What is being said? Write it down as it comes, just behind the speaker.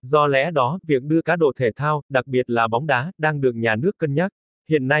Do lẽ đó, việc đưa cá độ thể thao, đặc biệt là bóng đá, đang được nhà nước cân nhắc.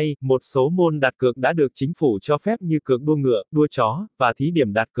 Hiện nay, một số môn đặt cược đã được chính phủ cho phép như cược đua ngựa, đua chó, và thí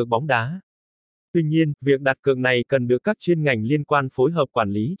điểm đặt cược bóng đá. Tuy nhiên, việc đặt cược này cần được các chuyên ngành liên quan phối hợp quản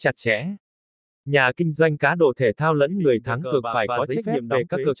lý chặt chẽ. Nhà kinh doanh cá độ thể thao lẫn người thắng cược phải có trách nhiệm về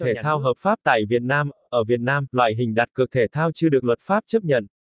các cược thể thao hợp pháp tại Việt Nam. Ở Việt Nam, loại hình đặt cược thể thao chưa được luật pháp chấp nhận.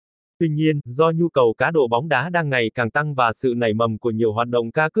 Tuy nhiên, do nhu cầu cá độ bóng đá đang ngày càng tăng và sự nảy mầm của nhiều hoạt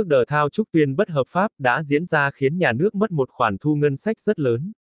động cá cược đờ thao trúc tuyên bất hợp pháp đã diễn ra khiến nhà nước mất một khoản thu ngân sách rất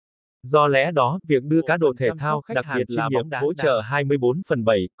lớn. Do lẽ đó, việc đưa cá độ thể thao, đặc biệt là bóng đá, hỗ trợ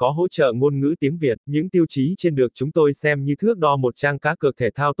 24/7, có hỗ trợ ngôn ngữ tiếng Việt, những tiêu chí trên được chúng tôi xem như thước đo một trang cá cược thể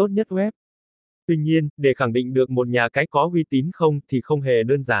thao tốt nhất web. Tuy nhiên, để khẳng định được một nhà cái có uy tín không thì không hề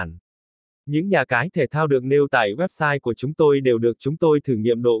đơn giản. Những nhà cái thể thao được nêu tại website của chúng tôi đều được chúng tôi thử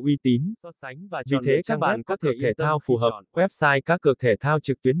nghiệm độ uy tín, so sánh và vì thế các bạn có thể thể thao phù hợp. Website cá cược thể thao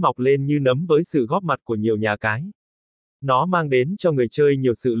trực tuyến mọc lên như nấm với sự góp mặt của nhiều nhà cái. Nó mang đến cho người chơi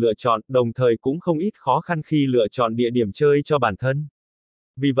nhiều sự lựa chọn, đồng thời cũng không ít khó khăn khi lựa chọn địa điểm chơi cho bản thân.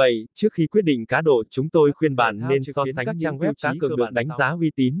 Vì vậy, trước khi quyết định cá độ, chúng tôi khuyên bạn nên so sánh các trang web cá cược được đánh giá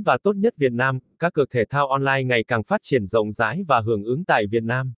uy tín và tốt nhất Việt Nam. Cá cược thể thao online ngày càng phát triển rộng rãi và hưởng ứng tại Việt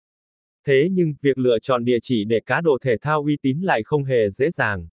Nam. Thế nhưng, việc lựa chọn địa chỉ để cá độ thể thao uy tín lại không hề dễ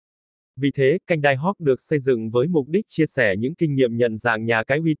dàng. Vì thế, kênh Đài Hawk được xây dựng với mục đích chia sẻ những kinh nghiệm nhận dạng nhà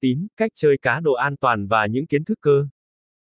cái uy tín, cách chơi cá độ an toàn và những kiến thức cơ